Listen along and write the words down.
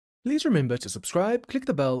Please remember to subscribe, click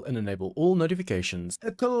the bell, and enable all notifications.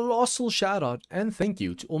 A colossal shout out and thank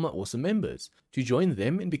you to all my awesome members. To join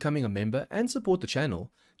them in becoming a member and support the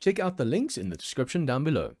channel, check out the links in the description down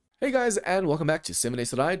below. Hey guys, and welcome back to s15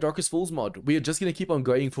 ep46 Darkest Fools mod. We are just going to keep on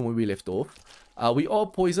going from where we left off. We are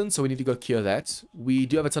poisoned, so we need to go cure that. We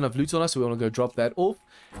do have a ton of loot on us, so we want to go drop that off.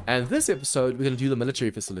 And this episode, we're going to do the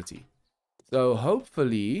military facility. So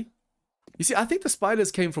hopefully... You see, I think the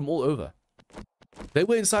spiders came from all over. They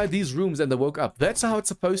were inside these rooms and they woke up. That's how it's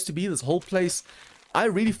supposed to be, this whole place. I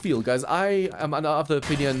really feel, guys, I am of the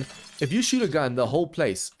opinion, if you shoot a gun, the whole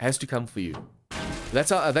place has to come for you.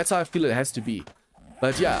 That's how I feel it has to be.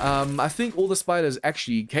 But yeah, I think all the spiders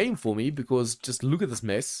actually came for me because just look at this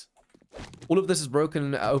mess. All of this is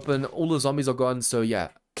broken open. All the zombies are gone. So yeah,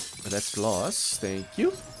 that's glass. Thank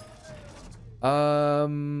you.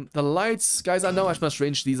 The lights, guys, I know I must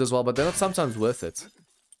wrench these as well, but they're not sometimes worth it.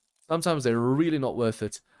 Sometimes they're really not worth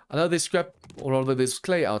it. I know there's scrap, or rather there's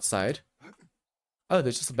clay outside. Oh,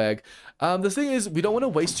 there's just a bag. The thing is, we don't want to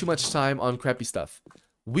waste too much time on crappy stuff.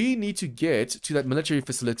 We need to get to that military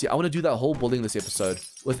facility. I want to do that whole building this episode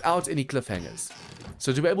without any cliffhangers.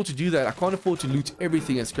 So to be able to do that, I can't afford to loot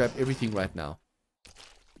everything and scrap everything right now.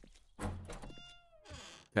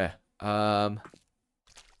 Okay. Yeah,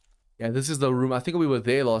 this is the room. I think we were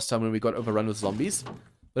there last time when we got overrun with zombies.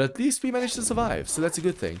 But at least we managed to survive, so that's a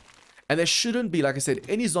good thing. And there shouldn't be, like I said,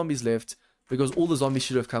 any zombies left, because all the zombies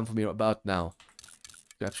should have come for me about now.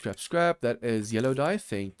 Scrap, scrap, scrap. That is yellow dye.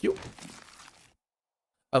 Thank you.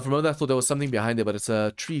 For a moment I thought there was something behind there, but it's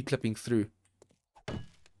a tree clipping through.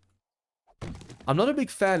 I'm not a big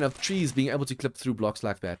fan of trees being able to clip through blocks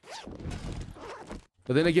like that.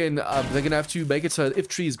 But then again, they're going to have to make it so if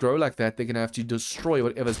trees grow like that, they're going to have to destroy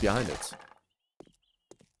whatever's behind it.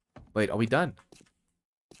 Wait, are we done?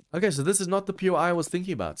 Okay, so this is not the POI I was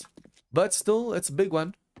thinking about. But still, it's a big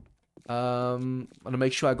one. I'm going to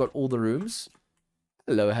make sure I got all the rooms.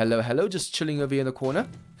 Hello, hello, hello. Just chilling over here in the corner.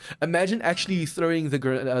 Imagine actually throwing the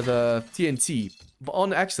TNT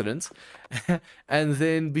on accident. And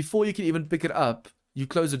then before you can even pick it up, you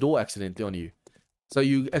close the door accidentally on you. So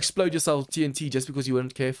you explode yourself TNT just because you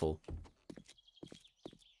weren't careful.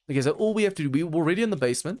 Okay, so all we have to do, we were already in the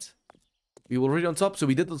basement. We were already on top, so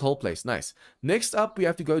we did this whole place. Nice. Next up, we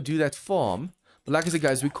have to go do that farm. But like I said,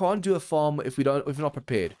 guys, we can't do a farm if we're not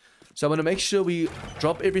prepared. So I'm going to make sure we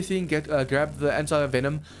drop everything, grab the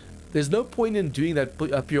anti-venom. There's no point in doing that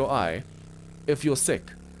POI if you're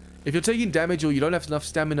sick. If you're taking damage or you don't have enough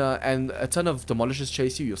stamina and a ton of demolishers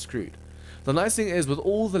chase you, you're screwed. The nice thing is, with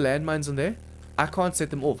all the landmines in there, I can't set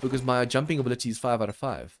them off because my jumping ability is 5 out of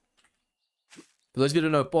 5. For those of you who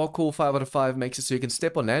don't know, parkour 5 out of 5 makes it so you can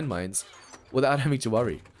step on landmines without having to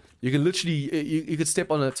worry. You can literally, you could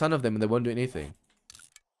step on a ton of them and they won't do anything.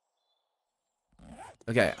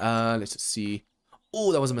 Okay, let's just see.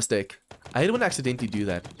 Oh, that was a mistake. I didn't want to accidentally do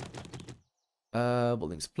that.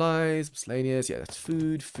 Building supplies, miscellaneous. Yeah, that's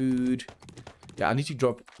food, food. Yeah, I need to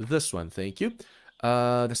drop this one, thank you.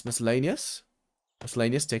 That's miscellaneous.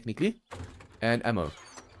 Miscellaneous, technically. And ammo.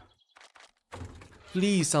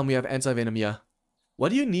 Please tell me you have anti-venom here. What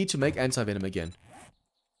do you need to make anti-venom again?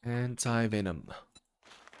 Anti-venom.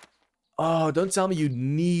 Oh, don't tell me you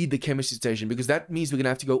need the chemistry station, because that means we're going to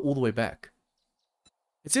have to go all the way back.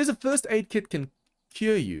 It says a first aid kit can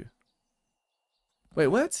cure you. Wait,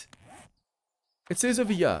 what? It says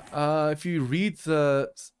over here, if you read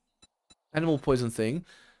the animal poison thing,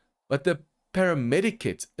 but the paramedic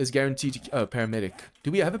kit is guaranteed to... Oh, paramedic.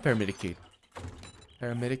 Do we have a paramedic kit?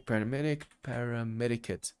 Paramedic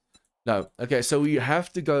kit. No. Okay, so we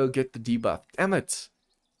have to go get the debuff. Damn it.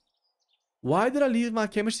 Why did I leave my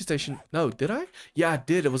chemistry station? No, did I? Yeah, I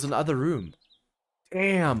did. It was in the other room.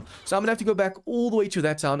 Damn. So I'm going to have to go back all the way to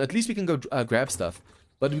that town. At least we can go grab stuff.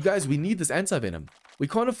 But you guys, we need this anti-venom. We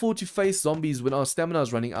can't afford to face zombies when our stamina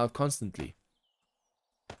is running out constantly.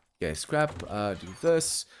 Okay, scrap. Do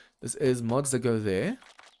this. This is mods that go there.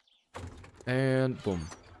 And boom.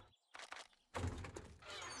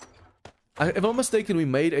 If I'm not mistaken, we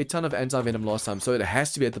made a ton of anti-venom last time, so it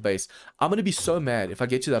has to be at the base. I'm going to be so mad if I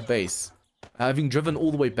get to that base, having driven all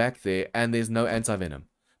the way back there, and there's no anti-venom.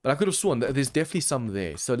 But I could have sworn that there's definitely some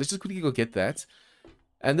there. So let's just quickly go get that.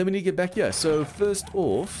 And then we need to get back here. So first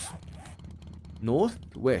off,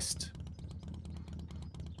 northwest.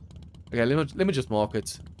 Okay, let me just mark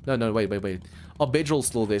it. No, wait. Our bedroll's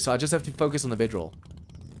still there, so I just have to focus on the bedroll.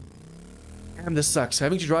 Damn, this sucks.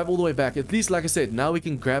 Having to drive all the way back. At least, like I said, now we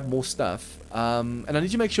can grab more stuff. And I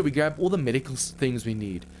need to make sure we grab all the medical things we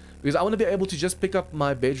need. Because I want to be able to just pick up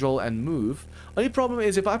my bedroll and move. Only problem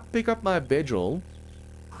is, if I pick up my bedroll,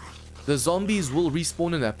 the zombies will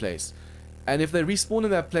respawn in that place. And if they respawn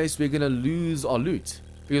in that place, we're going to lose our loot.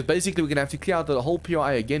 Because basically we're going to have to clear out the whole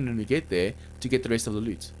PRI again when we get there to get the rest of the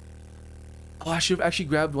loot. Oh, I should have actually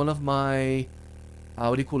grabbed one of my...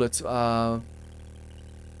 what do you call it?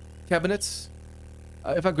 Cabinets.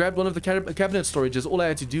 If I grabbed one of the cabinet storages, all I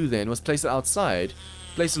had to do then was place it outside,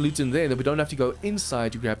 place the loot in there, and then we don't have to go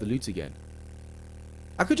inside to grab the loot again.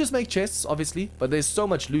 I could just make chests, obviously, but there's so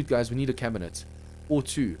much loot, guys, we need a cabinet. Or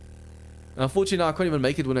two. And unfortunately, I can't even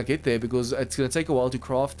make it when I get there because it's going to take a while to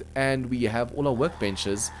craft, and we have all our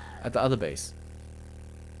workbenches at the other base.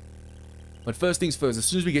 But first things first, as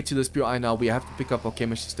soon as we get to this PRI now, we have to pick up our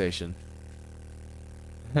chemistry station.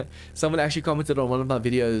 Someone actually commented on one of my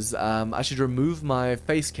videos, I should remove my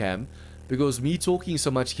face cam because me talking so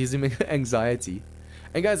much gives him anxiety.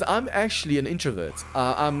 And guys, I'm actually an introvert.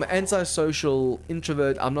 I'm antisocial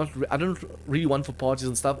introvert. I don't really want for parties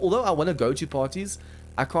and stuff. Although I want to go to parties,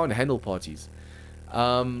 I can't handle parties.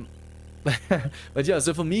 But yeah,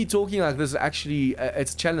 so for me talking like this, actually,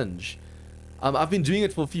 it's a challenge. I've been doing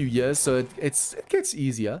it for a few years, so it gets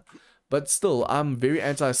easier. But still, I'm very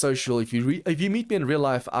antisocial. If you meet me in real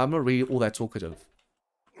life, I'm not really all that talkative.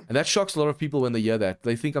 And that shocks a lot of people when they hear that.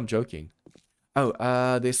 They think I'm joking. Oh,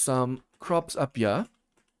 there's some crops up here.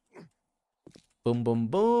 Boom, boom,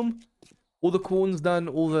 boom. All the corn's done.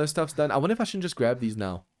 All the stuff's done. I wonder if I shouldn't just grab these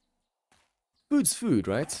now. Food's food,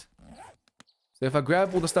 right? So if I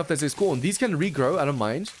grab all the stuff that says corn, these can regrow. I don't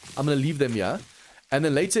mind. I'm going to leave them here. And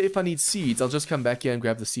then later, if I need seeds, I'll just come back here and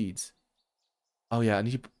grab the seeds. Oh, yeah, I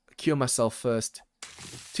need to cure myself first.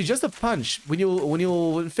 See, just a punch. When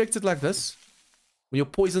you're infected like this, when you're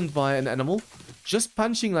poisoned by an animal, just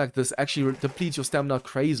punching like this actually depletes your stamina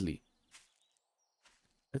crazily.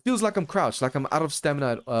 It feels like I'm crouched, like I'm out of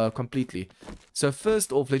stamina completely. So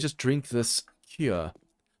first off, let's just drink this cure.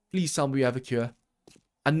 Please tell me we have a cure.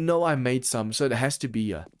 I know I made some, so it has to be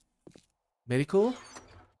here. Medical?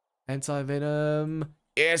 Anti-venom.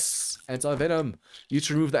 Yes! Anti-venom. Use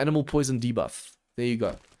to remove the animal poison debuff. There you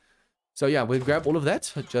go. So yeah, we'll grab all of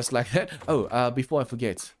that, just like that. Oh, before I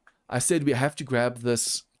forget, I said we have to grab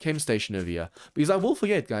this chem station over here. Because I will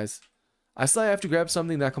forget, guys. I say I have to grab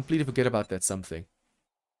something that I completely forget about that something.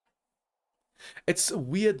 It's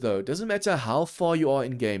weird though. It doesn't matter how far you are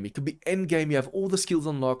in game. It could be end game, you have all the skills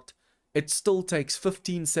unlocked. It still takes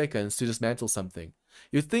 15 seconds to dismantle something.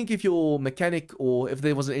 You'd think if your mechanic or if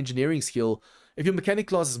there was an engineering skill, if your mechanic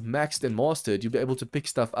class is maxed and mastered, you'd be able to pick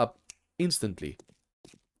stuff up instantly.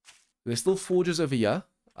 There's still forges over here,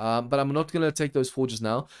 but I'm not going to take those forges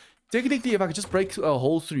now. Technically, if I could just break a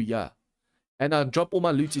hole through here and I drop all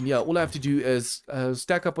my loot in here, all I have to do is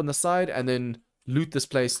stack up on the side and then loot this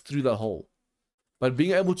place through the hole. But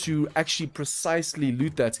being able to actually precisely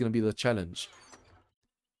loot that's going to be the challenge.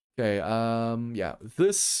 Okay, yeah,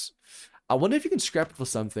 this... I wonder if you can scrap it for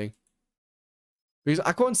something. Because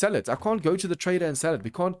I can't sell it. I can't go to the trader and sell it.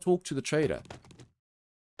 We can't talk to the trader.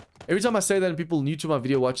 Every time I say that and people new to my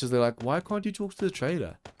video watchers, they're like, why can't you talk to the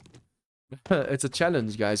trader? It's a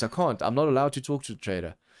challenge, guys. I can't. I'm not allowed to talk to the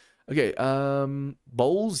trader. Okay,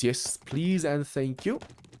 bowls. Yes, please and thank you.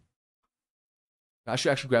 I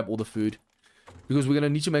should actually grab all the food. Because we're going to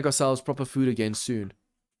need to make ourselves proper food again soon.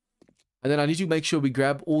 And then I need to make sure we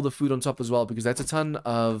grab all the food on top as well. Because that's a ton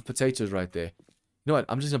of potatoes right there. You know what?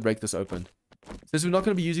 I'm just going to break this open. Since we're not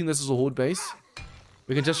going to be using this as a horde base,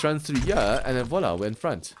 we can just run through here. And then voila, we're in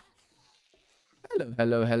front. Hello,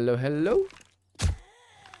 hello, hello, hello.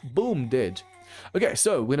 Boom, dead. Okay,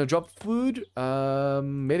 so we're going to drop food.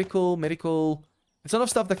 Medical. It's enough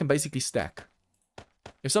stuff that can basically stack.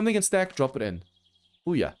 If something can stack, drop it in.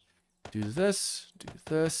 Oh, yeah. Do this. Do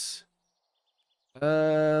this.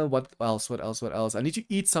 What else? I need to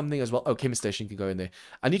eat something as well. Oh, chemist station can go in there.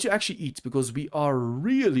 I need to actually eat because we are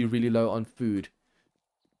really, really low on food.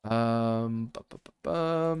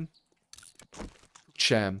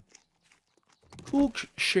 Sham. Cook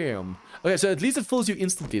sham. Okay, so at least it fills you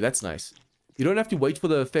instantly. That's nice. You don't have to wait for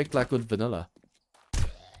the effect like with vanilla.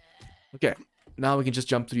 Okay, now we can just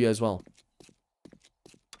jump through here as well.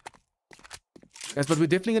 Yes, but we're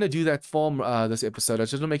definitely going to do that farm this episode. I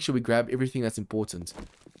just want to make sure we grab everything that's important.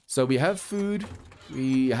 So we have food.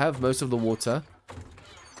 We have most of the water.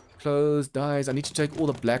 Clothes, dyes. I need to take all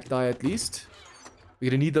the black dye at least. We're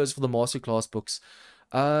going to need those for the masterclass books.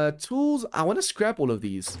 Tools. I want to scrap all of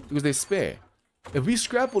these because they're spare. If we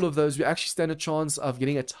scrap all of those, we actually stand a chance of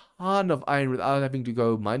getting a ton of iron without having to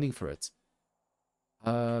go mining for it.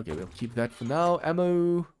 Okay, we'll keep that for now.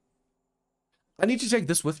 Ammo. I need to take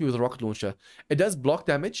this with me with a rocket launcher. It does block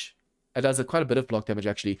damage. It does quite a bit of block damage,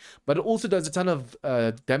 actually. But it also does a ton of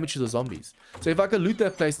damage to the zombies. So if I can loot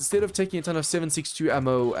that place, instead of taking a ton of 7.62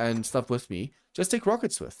 ammo and stuff with me, just take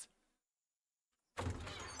rockets with.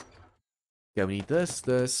 Okay, we need this,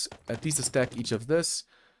 this, at least a stack each of this.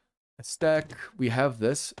 A stack, we have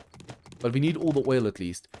this, but we need all the oil at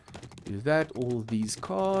least. Do that, all these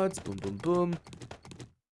cards, boom, boom, boom.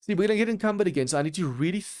 See, we're gonna get encumbered again, so I need to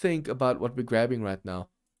really think about what we're grabbing right now.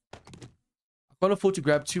 I can't afford to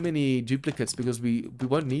grab too many duplicates because we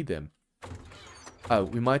won't need them. Oh,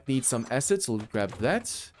 we might need some assets, so we'll grab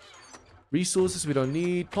that. Resources we don't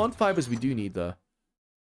need. Plant fibers we do need though.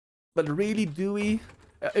 But really, do we?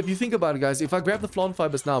 If you think about it, guys, if I grab the plant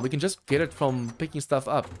fibers now, we can just get it from picking stuff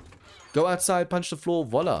up. Go outside, punch the floor,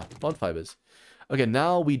 voila, plant fibers. Okay,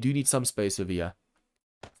 now we do need some space over here.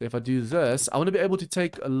 So if I do this, I want to be able to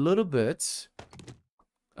take a little bit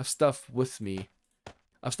of stuff with me.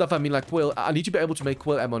 Of stuff I mean like coil. I need to be able to make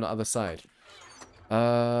coil ammo on the other side.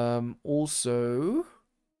 Also,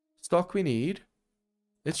 stock we need.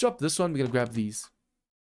 Let's drop this one. We're going to grab these.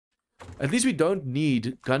 At least we don't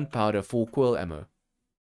need gunpowder for coil ammo.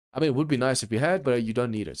 I mean, it would be nice if we had, but you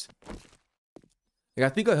don't need it. Like, I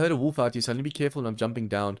think I heard a wolf out here, so I need to be careful when I'm jumping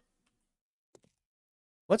down.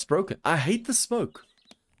 What's broken? I hate the smoke.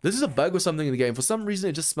 This is a bug or something in the game. For some reason,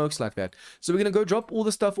 it just smokes like that. So we're going to go drop all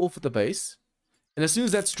the stuff off at the base. And as soon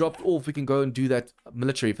as that's dropped off, we can go and do that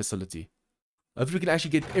military facility. Hopefully we can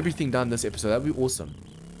actually get everything done this episode. That would be awesome.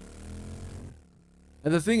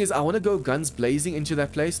 And the thing is, I want to go guns blazing into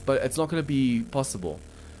that place, but it's not going to be possible.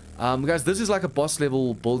 Guys, this is like a boss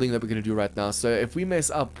level building that we're going to do right now. So if we mess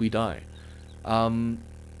up, we die.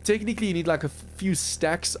 Technically, you need like a few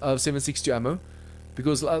stacks of 7.62 ammo.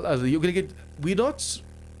 Because you're going to get... We're not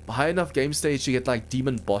high enough game stage to get like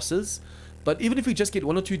demon bosses. But even if we just get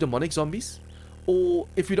 1 or 2 demonic zombies, or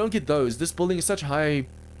if we don't get those, this building is such high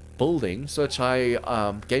building, such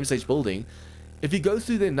high game stage building. If you go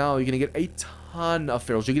through there now, you're going to get a ton of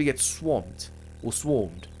ferals. You're going to get swamped or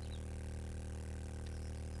swarmed.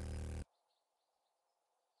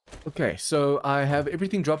 Okay, so I have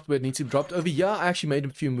everything dropped where it needs to be dropped. Over here, I actually made a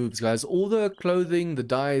few moves, guys. All the clothing, the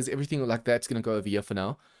dyes, everything like that's going to go over here for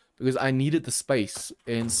now. Because I needed the space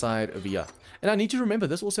inside over here. And I need to remember,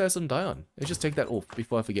 this also has some dye on. Let's just take that off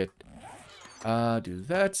before I forget. Do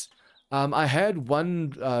that. I had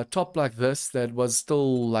one top like this that was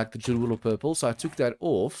still like the jewel of purple. So I took that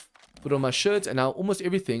off, put on my shirt, and now almost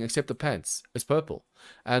everything except the pants is purple.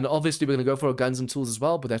 And obviously we're going to go for our guns and tools as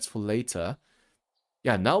well, but that's for later.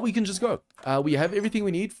 Yeah, now we can just go. We have everything we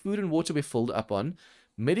need. Food and water we're filled up on.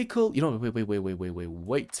 Medical... You know,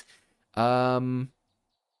 wait. I'm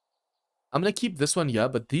going to keep this one here,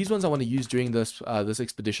 but these ones I want to use during this this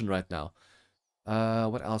expedition right now.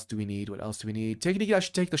 What else do we need? What else do we need? Technically, I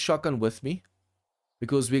should take the shotgun with me.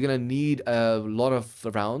 Because we're going to need a lot of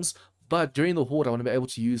rounds. But during the horde, I want to be able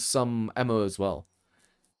to use some ammo as well.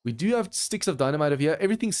 We do have sticks of dynamite over here.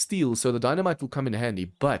 Everything's steel, so the dynamite will come in handy.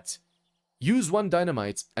 But... use one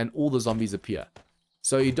dynamite and all the zombies appear.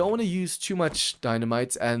 So you don't want to use too much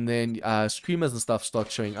dynamite and then screamers and stuff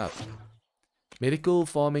start showing up. Medical,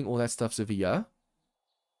 farming, all that stuff's over here.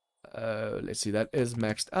 Let's see, that is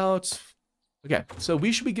maxed out. Okay, so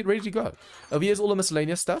we should be get ready to go. Over here's all the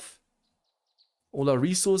miscellaneous stuff. All our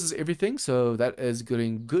resources, everything. So that is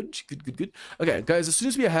going good. Good. Okay, guys, as soon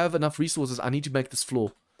as we have enough resources, I need to make this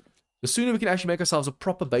floor. The sooner we can actually make ourselves a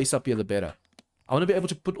proper base up here, the better. I want to be able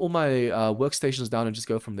to put all my workstations down and just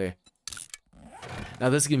go from there. Now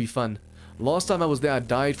this is going to be fun. Last time I was there, I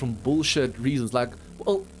died from bullshit reasons. Like,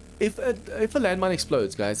 well, if a landmine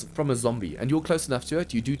explodes, guys, from a zombie, and you're close enough to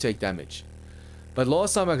it, you do take damage. But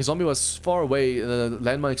last time, like, a zombie was far away, the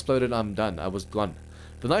landmine exploded, I'm done. I was gone.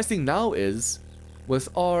 The nice thing now is, with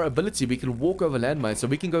our ability, we can walk over landmines, so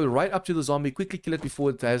we can go right up to the zombie, quickly kill it before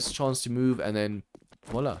it has a chance to move, and then,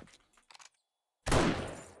 voila.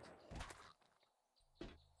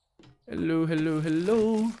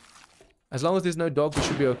 Hello. As long as there's no dog, we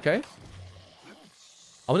should be okay.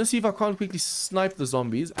 I want to see if I can't quickly snipe the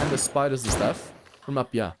zombies and the spiders and stuff from up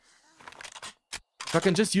here. If I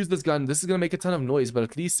can just use this gun, this is going to make a ton of noise, but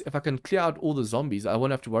at least if I can clear out all the zombies, I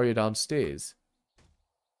won't have to worry downstairs.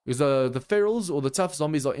 Because the ferals or the tough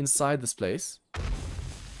zombies are inside this place.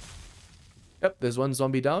 Yep, there's one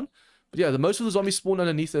zombie down. But yeah, most of the zombies spawn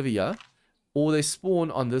underneath over here. Or they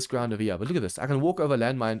spawn on this ground over here. But look at this. I can walk over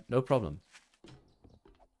landmine, no problem.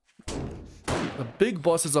 The big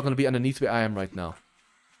bosses are going to be underneath where I am right now.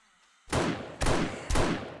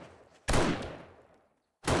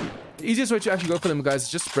 The easiest way to actually go for them, guys, is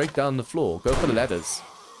just break down the floor. Go for the ladders.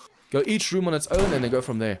 Go each room on its own and then go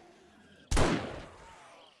from there.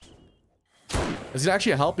 It's going to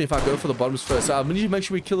actually help me if I go for the bottoms first. So I need to make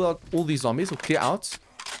sure we kill out all these zombies, or clear out.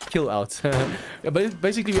 Kill out. Yeah, but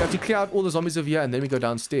basically we have to clear out all the zombies over here and then we go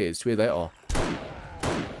downstairs to where they are.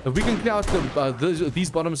 If we can clear out these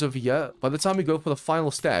bottoms over here, by the time we go for the final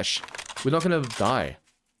stash, we're not going to die.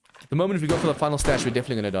 At the moment, if we go for the final stash, we're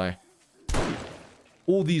definitely going to die.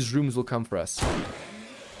 All these rooms will come for us.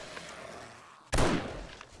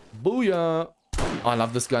 Booyah! Oh, I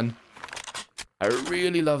love this gun. I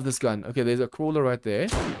really love this gun. Okay, there's a crawler right there.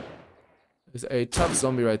 There's a tough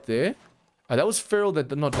zombie right there. Oh, that was feral that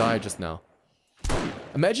did not die just now.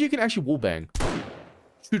 Imagine you can actually wallbang.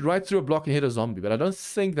 Shoot right through a block and hit a zombie, but I don't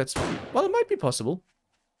think that's... Well, it might be possible.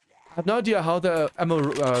 I have no idea how the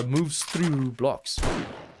ammo moves through blocks.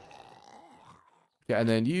 Okay, and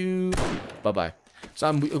then you... Bye-bye. So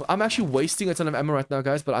I'm actually wasting a ton of ammo right now,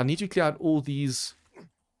 guys, but I need to clear out all these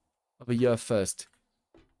over here first.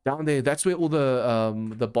 Down there, that's where all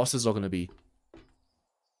the bosses are going to be.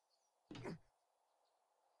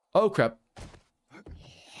 Oh, crap.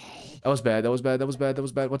 That was bad, that was bad, that was bad, that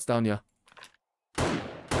was bad. What's down here?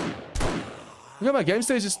 Look at my game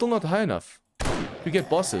stage is still not high enough to get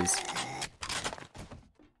bosses.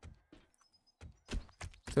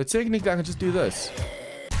 So technically I can just do this.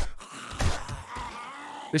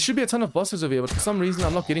 There should be a ton of bosses over here, but for some reason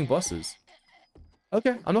I'm not getting bosses.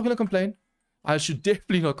 Okay, I'm not going to complain. I should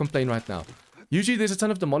definitely not complain right now. Usually there's a ton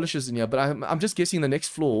of demolishers in here, but I'm just guessing the next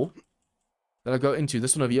floor that I go into,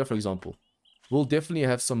 this one over here for example, will definitely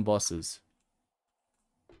have some bosses.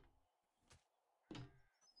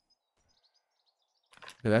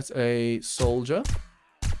 Okay, that's a soldier.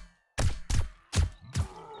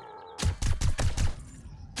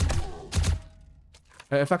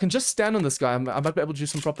 If I can just stand on this guy, I might be able to do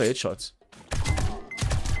some proper headshots.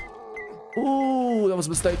 Ooh, that was a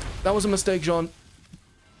mistake. That was a mistake, John.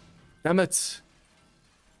 Damn it.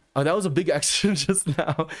 Oh, that was a big accident just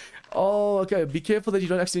now. Oh, okay. Be careful that you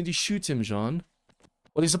don't accidentally shoot him, John.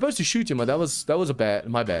 Well, you're supposed to shoot him, but that was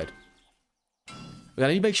my bad. But I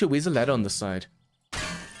need to make sure, where's the ladder on this side?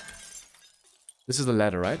 This is the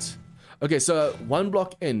ladder, right? Okay, so one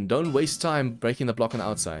block in. Don't waste time breaking the block on the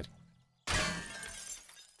outside.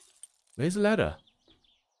 Where's the ladder?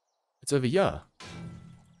 It's over here.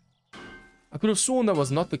 I could have sworn that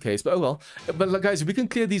was not the case, but oh well. But guys, if we can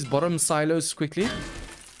clear these bottom silos quickly,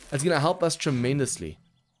 that's going to help us tremendously.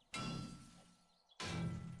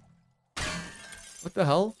 What the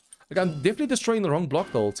hell? Like, I'm definitely destroying the wrong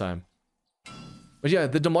block the whole time. But yeah,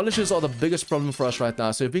 the demolishers are the biggest problem for us right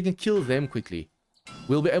now, so if we can kill them quickly,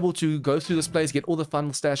 we'll be able to go through this place, get all the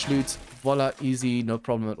final stash loot. Voila, easy, no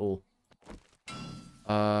problem at all.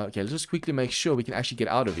 Okay, let's just quickly make sure we can actually get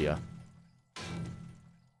out of here.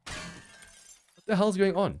 What the hell's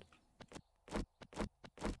going on?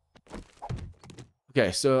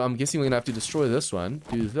 Okay, so I'm guessing we're gonna have to destroy this one,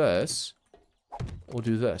 do this, or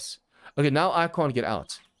do this. Okay, now I can't get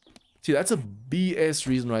out. See, that's a BS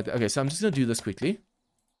reason right there. Okay, so I'm just gonna do this quickly.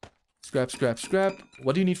 Scrap, scrap, scrap.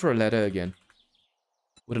 What do you need for a ladder again?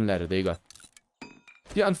 Wooden ladder, there you go.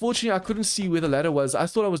 Yeah, unfortunately, I couldn't see where the ladder was. I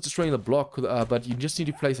thought I was destroying the block, but you just need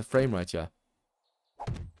to place a frame right here.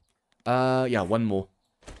 Yeah, one more.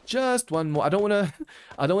 Just one more. I don't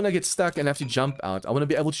wanna get stuck and have to jump out. I wanna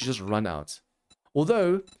be able to just run out.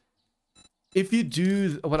 Although, if you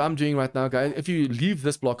do what I'm doing right now, guys, if you leave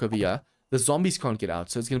this block over here, the zombies can't get out,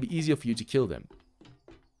 so it's gonna be easier for you to kill them.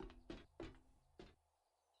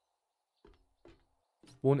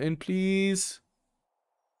 Spawn in, please.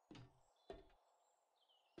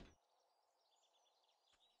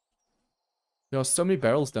 There are so many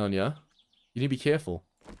barrels down here. You need to be careful.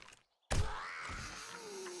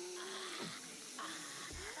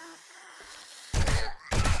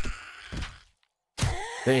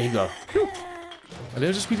 There you go. Let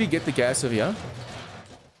me just quickly get the gas over here.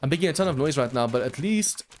 I'm making a ton of noise right now, but at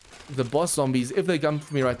least the boss zombies, if they come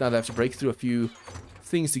for me right now, they have to break through a few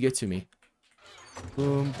things to get to me.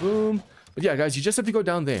 Boom, boom. But yeah, guys, you just have to go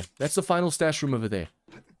down there. That's the final stash room over there.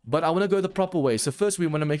 But I want to go the proper way. So first we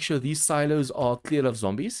want to make sure these silos are clear of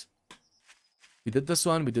zombies. We did this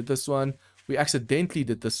one. We did this one. We accidentally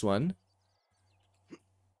did this one.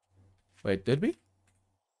 Wait, did we?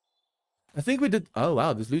 I think we did... Oh,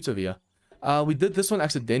 wow. There's loot over here. We did this one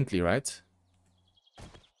accidentally, right?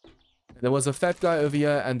 There was a fat guy over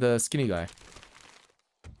here and the skinny guy.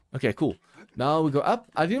 Okay, cool. Now we go up.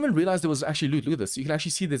 I didn't even realize there was actually loot. Look at this. You can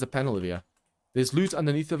actually see there's a panel over here. There's loot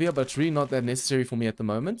underneath over here, but it's really not that necessary for me at the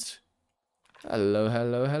moment. Hello,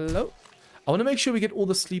 hello, hello. I want to make sure we get all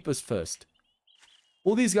the sleepers first.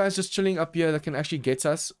 All these guys just chilling up here that can actually get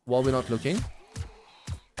us while we're not looking.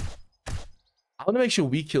 I want to make sure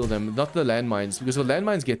we kill them, not the landmines. Because if the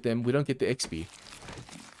landmines get them, we don't get the XP.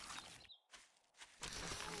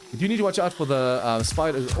 We do need to watch out for the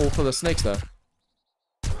spiders, or for the snakes though.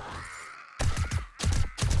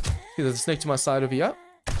 Okay, there's a snake to my side over here.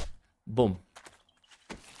 Boom.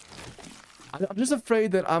 I'm just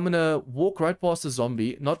afraid that I'm gonna walk right past the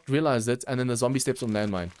zombie, not realize it, and then the zombie steps on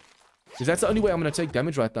landmine. Because that's the only way I'm gonna take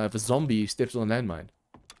damage right now, if a zombie steps on a landmine.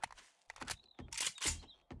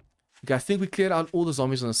 Okay, I think we cleared out all the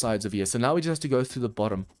zombies on the sides of here, so now we just have to go through the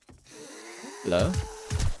bottom. Hello?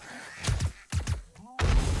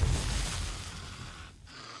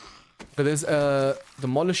 But there's a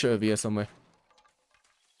demolisher over here somewhere.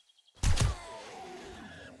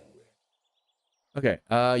 Okay,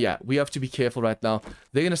 yeah, we have to be careful right now.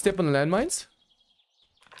 They're gonna step on the landmines.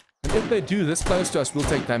 And if they do this close to us, we'll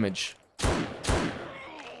take damage.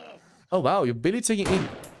 Oh wow, you're barely taking any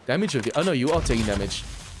damage of it. Oh no, you are taking damage.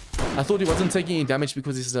 I thought he wasn't taking any damage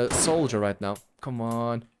because he's a soldier right now. Come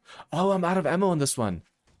on. Oh, I'm out of ammo on this one.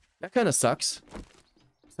 That kind of sucks.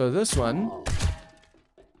 So this one...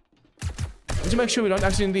 Did you make sure we don't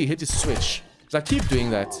accidentally hit his switch? Because I keep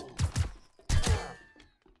doing that.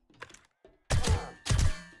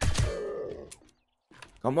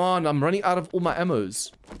 Come on, I'm running out of all my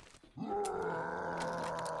ammos.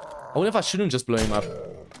 I wonder if I shouldn't just blow him up.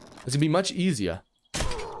 It's gonna be much easier.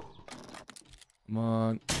 Come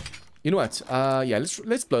on. You know what? Yeah,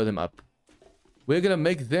 let's blow them up. We're gonna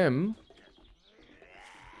make them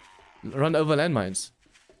run over landmines.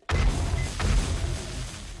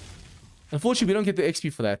 Unfortunately, we don't get the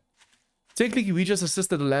XP for that. Technically, we just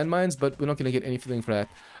assisted the landmines, but we're not gonna get anything for that.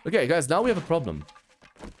 Okay, guys, now we have a problem.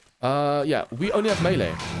 Yeah, we only have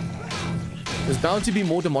melee. There's bound to be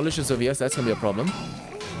more demolishers over here, so that's gonna be a problem.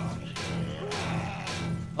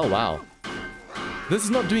 Oh, wow. This is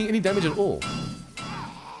not doing any damage at all.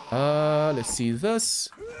 Let's see this.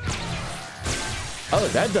 Oh,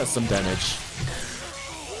 that does some damage.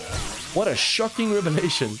 What a shocking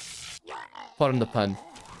revelation. Pardon the pun.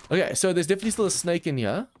 Okay, so there's definitely still a snake in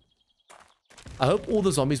here. I hope all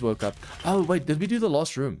the zombies woke up. Oh, wait, did we do the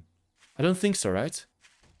last room? I don't think so, right?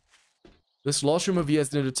 This last room over here is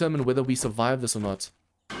going to determine whether we survive this or not.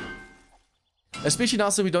 Especially now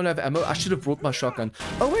so we don't have ammo. I should have brought my shotgun.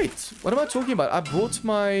 Oh, wait. What am I talking about? I brought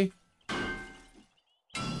my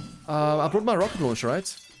rocket launcher, right?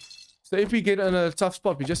 So if we get in a tough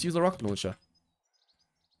spot, we just use the rocket launcher.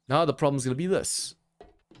 Now the problem's going to be this.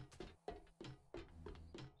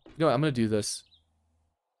 You know what? I'm going to do this.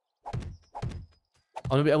 I'm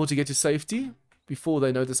going to be able to get to safety before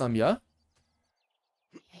they notice I'm here.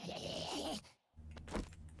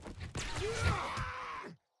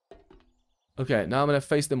 Okay, now I'm going to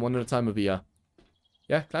face them one at a time over here.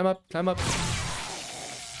 Yeah, climb up, climb up.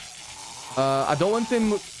 I don't want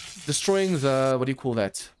them destroying the... What do you call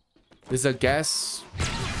that? There's a gas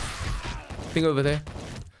thing over there.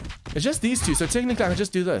 It's just these two, so technically I can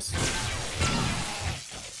just do this.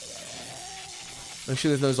 Make sure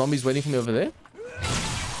there's no zombies waiting for me over there.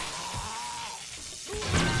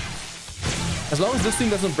 As long as this thing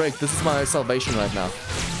doesn't break, this is my salvation right now.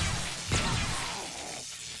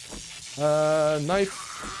 Knife.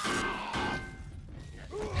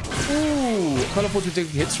 Ooh, can't afford to take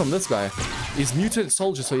hits from this guy. He's mutant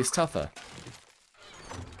soldier, so he's tougher.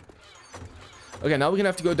 Okay, now we're gonna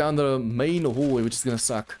have to go down the main hallway, which is gonna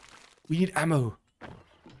suck. We need ammo.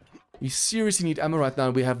 We seriously need ammo right now,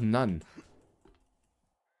 and we have none.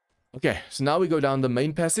 Okay, so now we go down the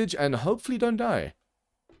main passage, and hopefully don't die.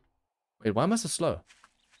 Wait, why am I so slow?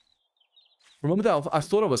 Remember that I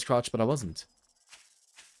thought I was crouched, but I wasn't.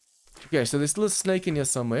 Okay, so there's still a snake in here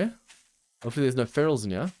somewhere. Hopefully there's no ferals in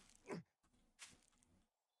here.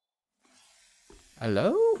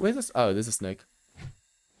 Hello? Where's this? Oh, there's a snake.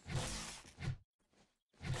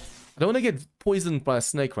 I don't want to get poisoned by a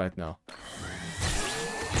snake right now.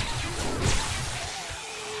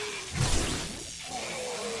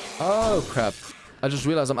 Oh, crap. I just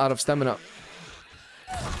realized I'm out of stamina.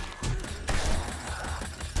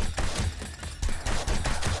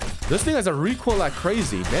 This thing has a recoil like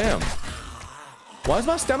crazy. Damn. Why is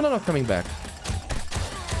my stamina not coming back?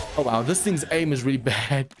 Oh, wow. This thing's aim is really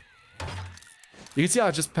bad. You can see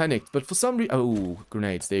I just panicked. But for some reason... Oh,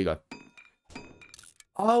 grenades. There you go.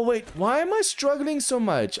 Oh, wait. Why am I struggling so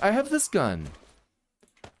much? I have this gun.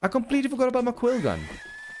 I completely forgot about my quill gun.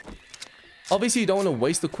 Obviously, you don't want to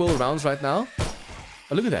waste the quill rounds right now.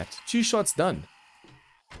 Oh, look at that. 2 shots done.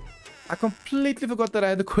 I completely forgot that I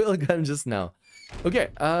had the quill gun just now. Okay,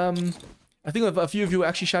 I think a few of you were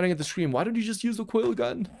actually shouting at the screen, why don't you just use the quill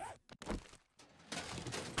gun?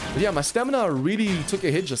 But yeah, my stamina really took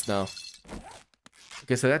a hit just now.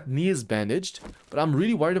 Okay, so that knee is bandaged, but I'm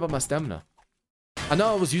really worried about my stamina. I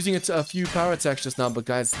know I was using it to a few power attacks just now, but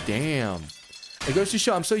guys, damn. It goes to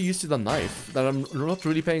show I'm so used to the knife that I'm not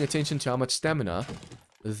really paying attention to how much stamina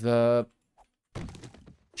the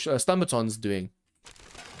stun baton's doing.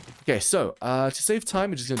 Okay, so to save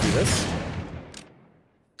time, we're just gonna do this.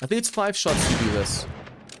 I think it's 5 shots to do this.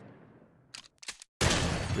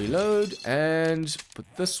 Reload and put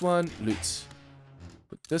this one loot.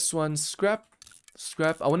 Put this one scrap.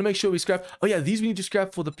 Scrap. I want to make sure we scrap. Oh yeah, these we need to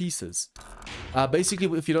scrap for the pieces. Basically,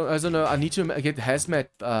 if you don't know, I need to get hazmat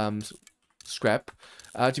scrap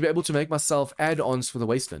to be able to make myself add-ons for the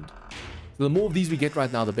wasteland. So the more of these we get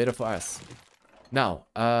right now, the better for us. Now,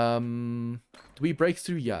 do we break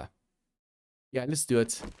through? Yeah. Yeah, let's do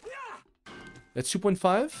it. That's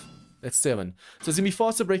 2.5. That's 7. So it's gonna be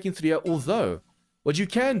faster breaking through here. Although, what you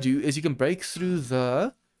can do is you can break through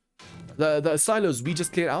the silos we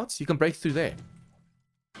just cleared out. You can break through there.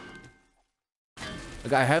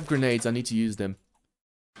 Okay, I have grenades. I need to use them.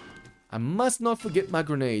 I must not forget my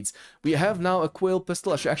grenades. We have now a coil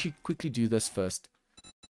pistol. I should actually quickly do this first.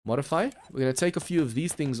 Modify. We're going to take a few of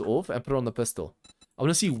these things off and put it on the pistol. I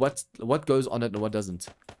want to see what goes on it and what doesn't.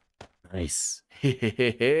 Nice.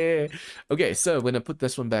 Okay, so we're going to put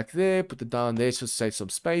this one back there. Put it down there to save some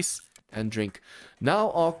space. And drink. Now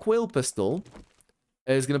our coil pistol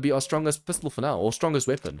is going to be our strongest pistol for now, or strongest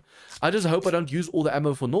weapon. I just hope I don't use all the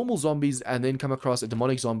ammo for normal zombies and then come across a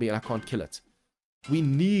demonic zombie and I can't kill it. We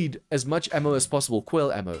need as much ammo as possible,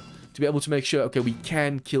 coil ammo, to be able to make sure, okay, we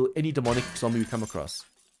can kill any demonic zombie we come across.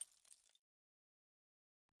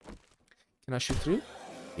 Can I shoot through?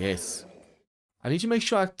 Yes. I need to make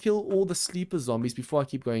sure I kill all the sleeper zombies before I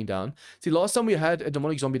keep going down. See, last time we had a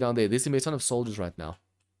demonic zombie down there. There's going to be a ton of soldiers right now.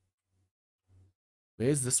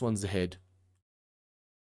 Where's this one's head?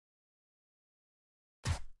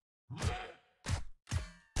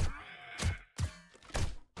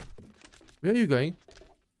 Where are you going?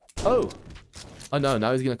 Oh! Oh no,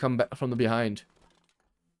 now he's gonna come back from the behind.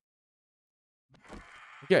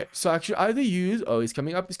 Okay, so actually either use... Oh, he's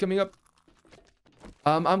coming up, he's coming up.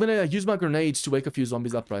 I'm gonna use my grenades to wake a few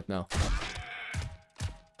zombies up right now.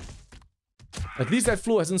 At least that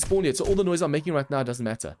floor hasn't spawned yet, so all the noise I'm making right now doesn't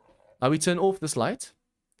matter. Now we turn off this light.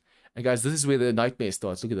 And guys, this is where the nightmare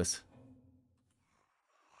starts. Look at this.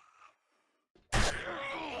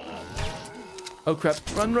 Oh crap.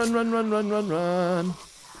 Run, run, run, run, run, run, run.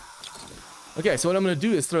 Okay, so what I'm going to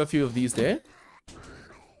do is throw a few of these there.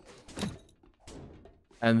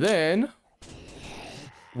 And then...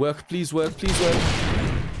 Work, please work, please work.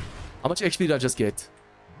 How much XP did I just get?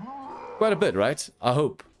 Quite a bit, right? I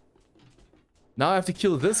hope. Now I have to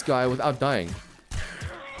kill this guy without dying.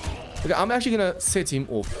 Okay, I'm actually going to set him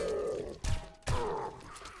off.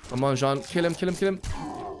 Come on, Jean. Kill him, kill him, kill him.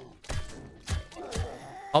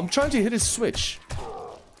 I'm trying to hit his switch.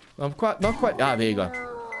 I'm not quite... Ah, there you go.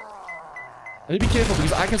 I need to be careful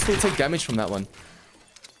because I can still take damage from that one.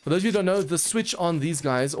 For those of you who don't know, the switch on these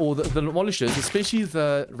guys, or the demolishers, especially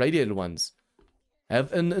the radiated ones,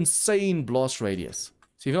 have an insane blast radius.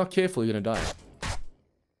 So if you're not careful, you're going to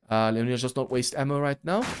die. Let me just not waste ammo right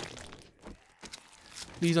now.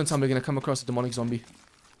 Please don't tell me we're going to come across a demonic zombie.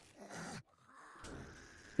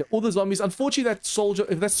 Yeah, all the zombies. Unfortunately, that soldier...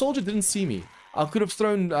 If that soldier didn't see me, I could have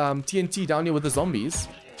thrown TNT down here with the zombies.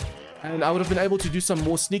 And I would have been able to do some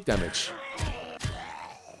more sneak damage.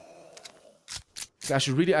 I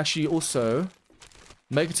should really actually also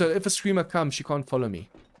make it so if a screamer comes, she can't follow me.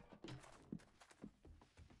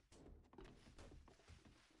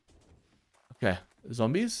 Okay,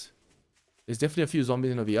 zombies. There's definitely a few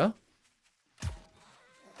zombies in over here.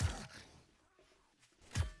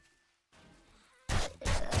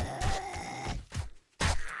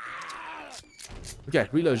 Okay,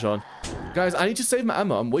 reload, Jean. Guys, I need to save my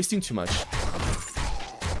ammo. I'm wasting too much.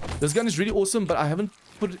 This gun is really awesome, but I haven't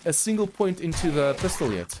put a single point into the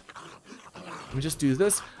pistol yet. Let me just do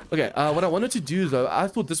this. Okay, what I wanted to do, though, I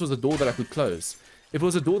thought this was a door that I could close. If it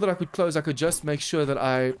was a door that I could close, I could just make sure that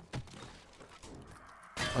I...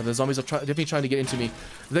 Oh, the zombies are definitely trying to get into me.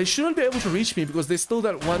 They shouldn't be able to reach me because there's still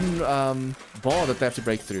that one bar that they have to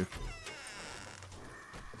break through.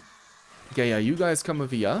 Okay, yeah, you guys come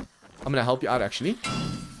over here. I'm gonna help you out, actually.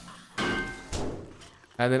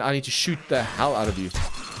 And then I need to shoot the hell out of you.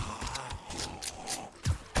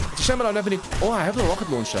 It's a shame I don't have any... Oh, I have the rocket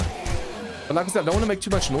launcher. But like I said, I don't want to make too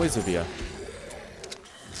much noise over here.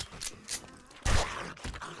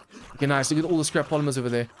 Okay, nice. Look at all the scrap polymers over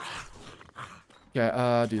there.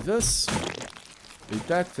 Okay, do this. Do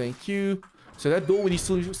that. Thank you. So that door we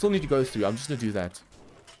still need to go through. I'm just going to do that.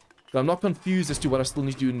 But I'm not confused as to what I still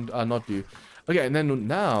need to do and not do. Okay, and then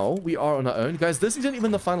now we are on our own. Guys, this isn't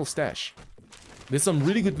even the final stash. There's some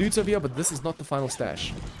really good loot over here, but this is not the final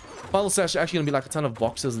stash. Final stash is actually going to be like a ton of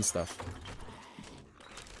boxes and stuff.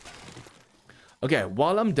 Okay,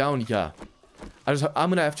 while I'm down here, I'm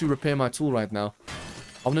going to have to repair my tool right now.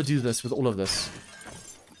 I'm going to do this with all of this.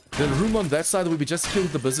 The room on that side where we just killed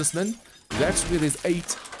the businessman, that's where there's a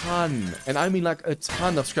ton, and I mean like a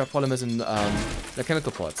ton of scrap polymers and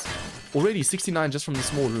mechanical parts. Already 69 just from the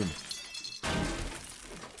small room.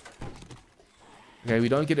 Okay, we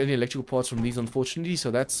don't get any electrical parts from these, unfortunately,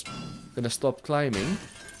 so that's gonna stop climbing.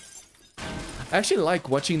 I actually like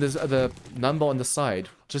watching this, the number on the side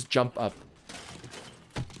just jump up.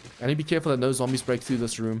 I need to be careful that no zombies break through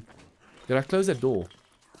this room. Did I close that door?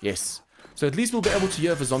 Yes. So at least we'll be able to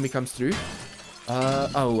hear if a zombie comes through.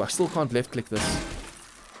 Oh, I still can't left click this.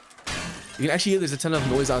 You can actually hear there's a ton of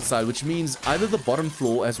noise outside, which means either the bottom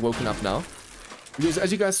floor has woken up now. Because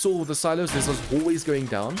as you guys saw with the silos, there's those hallways going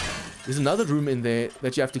down. There's another room in there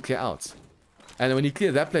that you have to clear out. And when you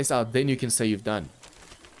clear that place out, then you can say you've done.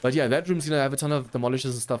 But yeah, that room's going to have a ton of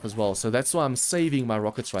demolishers and stuff as well. So that's why I'm saving my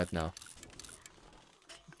rockets right now.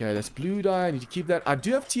 Okay, that's blue dye. I need to keep that. I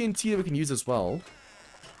do have TNT that we can use as well.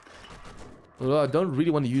 Although I don't really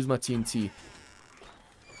want to use my TNT.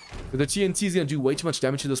 But the TNT is going to do way too much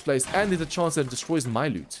damage to this place. And there's a chance that it destroys my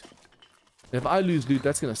loot. And if I lose loot,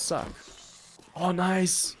 that's going to suck. Oh,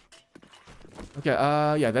 nice. Okay,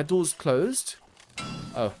 yeah, that door's closed.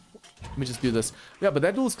 Oh, let me just do this. Yeah, but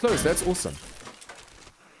that door's closed. That's awesome.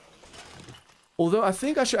 Although I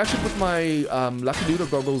think I should actually put my Lucky Looter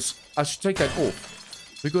goggles. I should take that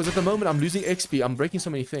off. Because at the moment I'm losing XP. I'm breaking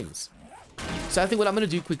so many things. So I think what I'm going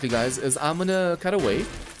to do quickly, guys, is I'm going to cut away.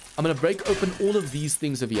 I'm going to break open all of these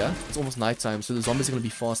things over here. It's almost nighttime, so the zombies are going to be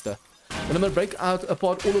faster. And I'm going to break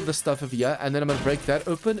apart all of the stuff over here. And then I'm going to break that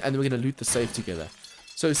open. And then we're going to loot the safe together.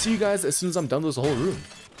 So see you guys as soon as I'm done with the whole room.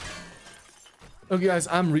 Okay, guys,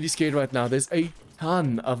 I'm really scared right now. There's a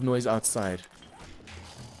ton of noise outside.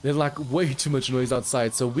 There's like way too much noise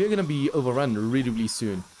outside. So we're going to be overrun really, really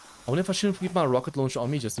soon. I wonder if I shouldn't keep my rocket launcher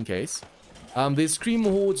on me just in case. There's scream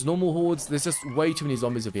hordes, normal hordes. There's just way too many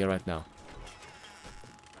zombies over here right now.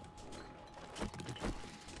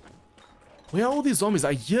 Where are all these zombies?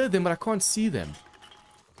 I hear them, but I can't see them.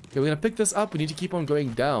 Okay, we're going to pick this up. We need to keep on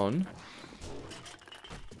going down.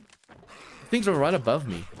 Things are right above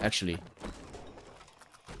me, actually.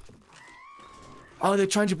 Oh, they're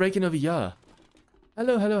trying to break in over here.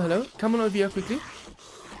 Hello, hello, hello. Come on over here quickly.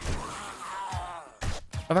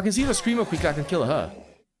 If I can see the screamer quickly, I can kill her.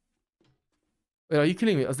 Wait, are you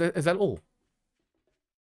killing me? Is that all?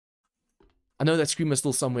 I know that screamer's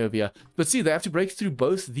still somewhere over here. But see, they have to break through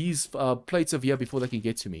both these plates over here before they can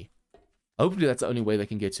get to me. Hopefully that's the only way they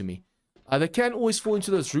can get to me. They can always fall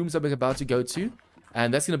into those rooms that we're about to go to.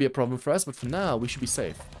 And that's going to be a problem for us. But for now, we should be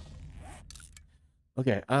safe.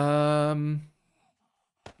 Okay,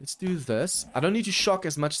 let's do this. I don't need to shock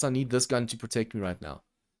as much as I need this gun to protect me right now.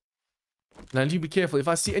 And I need to be careful. If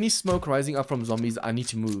I see any smoke rising up from zombies, I need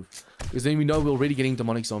to move. Because then we know we're already getting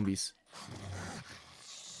demonic zombies.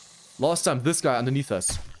 Last time, this guy underneath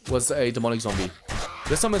us was a demonic zombie.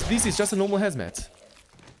 This time, at least, it's just a normal hazmat.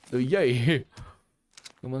 So, yay.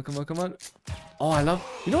 Come on, come on, come on. Oh, I love...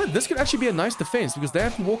 You know what? This could actually be a nice defense because they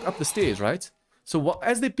have to walk up the stairs, right? So,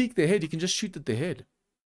 as they peek their head, you can just shoot at their head.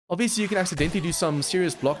 Obviously, you can accidentally do some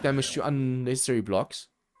serious block damage to unnecessary blocks.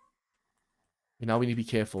 And now we need to be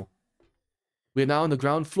careful. We're now on the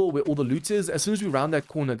ground floor where all the loot is. As soon as we round that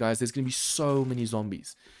corner, guys, there's going to be so many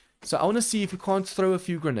zombies. So I want to see if we can't throw a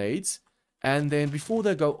few grenades. And then before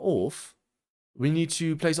they go off, we need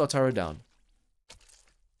to place our turret down.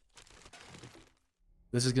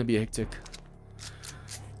 This is going to be hectic.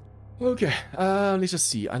 Okay, let's just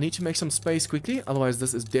see. I need to make some space quickly. Otherwise,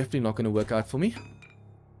 this is definitely not going to work out for me.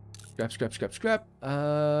 Scrap, scrap, scrap, scrap.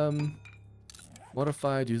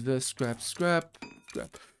 Modify, do this. Scrap, scrap,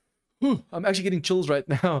 scrap. Whew, I'm actually getting chills right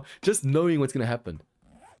now, just knowing what's going to happen.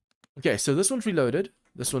 Okay, so this one's reloaded.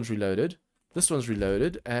 This one's reloaded. This one's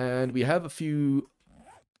reloaded. And we have a few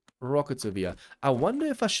rockets over here. I wonder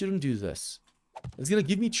if I shouldn't do this. It's going to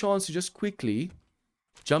give me a chance to just quickly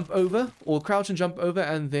jump over, or crouch and jump over,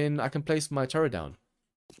 and then I can place my turret down.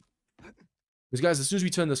 Because, guys, as soon as we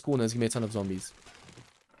turn this corner, there's going to be a ton of zombies.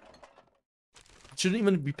 I shouldn't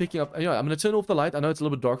even be picking up... Anyway, I'm going to turn off the light. I know it's a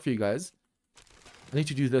little bit dark for you guys. I need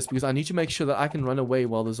to do this because I need to make sure that I can run away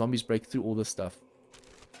while the zombies break through all this stuff.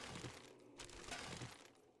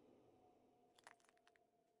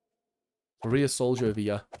 Already a soldier over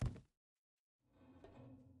here.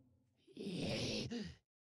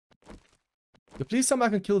 But please tell me I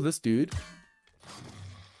can kill this dude.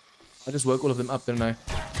 I just woke all of them up, didn't I?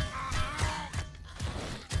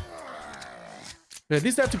 But at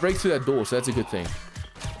least I have to break through that door, so that's a good thing.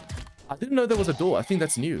 I didn't know there was a door. I think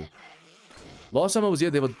that's new. Last time I was here,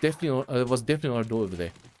 there was definitely not a door over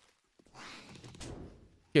there.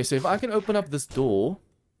 Okay, so if I can open up this door,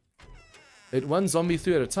 let one zombie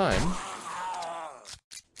through at a time.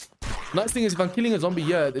 Nice thing is if I'm killing a zombie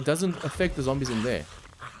here, it doesn't affect the zombies in there.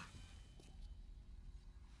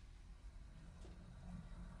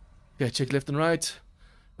 Okay, check left and right.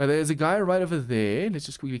 Now there's a guy right over there. Let's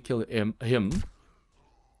just quickly kill him.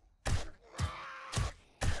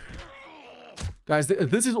 Guys,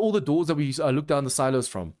 this is all the doors that we look down the silos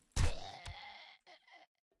from.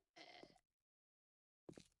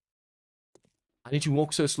 I need to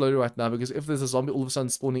walk so slowly right now because if there's a zombie all of a sudden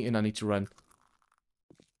spawning in, I need to run.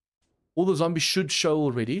 All the zombies should show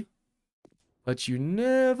already. But you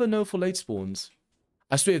never know for late spawns.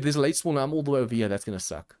 I swear, if there's a late spawn and I'm all the way over here, that's going to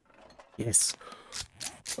suck. Yes.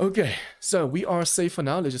 Okay, so we are safe for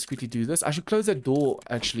now. Let's just quickly do this. I should close that door,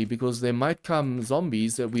 actually, because there might come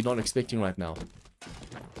zombies that we're not expecting right now.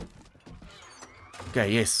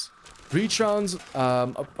 Okay, yes. Breach rounds,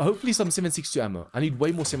 hopefully some 7.62 ammo. I need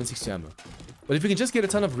way more 7.62 ammo. But if we can just get a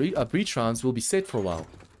ton of breach rounds, we'll be set for a while.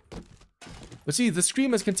 But see, the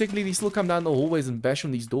screamers can technically still come down the hallways and bash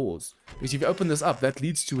on these doors. Because if you open this up, that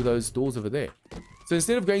leads to those doors over there. So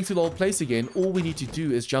instead of going through the whole place again, all we need to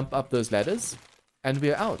do is jump up those ladders, and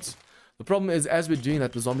we're out. The problem is, as we're doing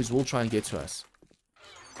that, the zombies will try and get to us.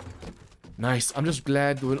 Nice. I'm just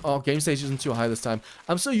glad when our game stage isn't too high this time.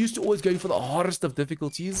 I'm so used to always going for the hardest of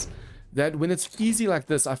difficulties that when it's easy like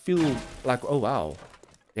this, I feel like, oh wow.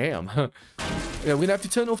 Damn. Yeah, we're going to have to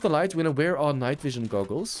turn off the light. We're going to wear our night vision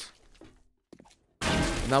goggles.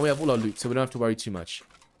 Now we have all our loot, so we don't have to worry too much.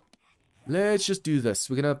 Let's just do this.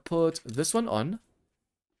 We're going to put this one on.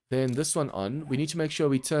 Then this one on. We need to make sure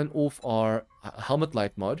we turn off our helmet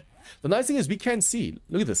light mod. The nice thing is we can see.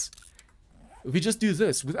 Look at this. If we just do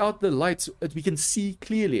this, without the lights, we can see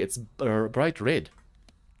clearly. It's bright red.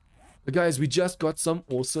 But guys, we just got some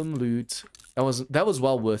awesome loot. That was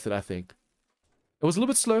well worth it, I think. It was a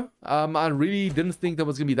little bit slow. I really didn't think there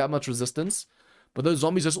was going to be that much resistance. But those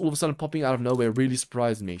zombies just all of a sudden popping out of nowhere really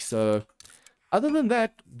surprised me. So, other than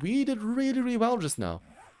that, we did really, really well just now.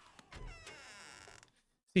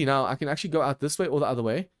 See, now I can actually go out this way or the other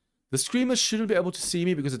way. The screamers shouldn't be able to see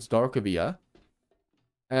me because it's dark over here.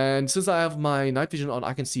 And since I have my night vision on,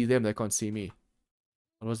 I can see them. They can't see me.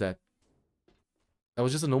 What was that? That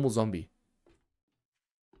was just a normal zombie.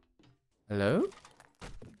 Hello?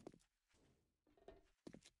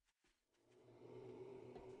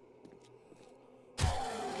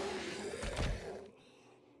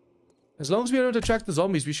 As long as we don't attract the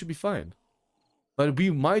zombies, we should be fine. But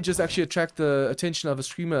we might just actually attract the attention of a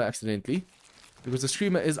screamer accidentally. Because the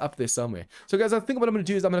screamer is up there somewhere. So guys, I think what I'm going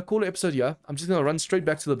to do is I'm going to call an episode here. I'm just going to run straight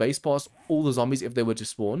back to the base past all the zombies if they were to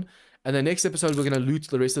spawn. And the next episode, we're going to loot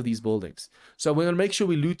the rest of these buildings. So we're going to make sure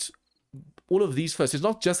we loot all of these first. It's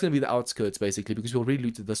not just going to be the outskirts, basically, because we already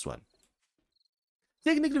looted this one.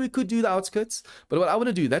 Technically, we could do the outskirts. But what I want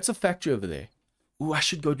to do, that's a factory over there. Ooh, I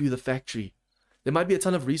should go do the factory. There might be a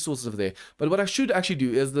ton of resources over there. But what I should actually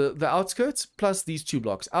do is the outskirts plus these 2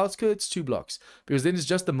 blocks. Outskirts, 2 blocks. Because then it's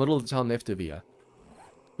just the middle of the town left over here.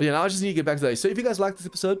 But yeah, now I just need to get back to that. So if you guys like this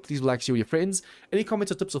episode, please like, share with your friends. Any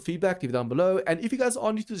comments or tips or feedback, leave it down below. And if you guys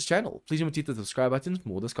are new to this channel, please remember to hit the subscribe button for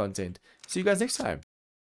more of this content. See you guys next time.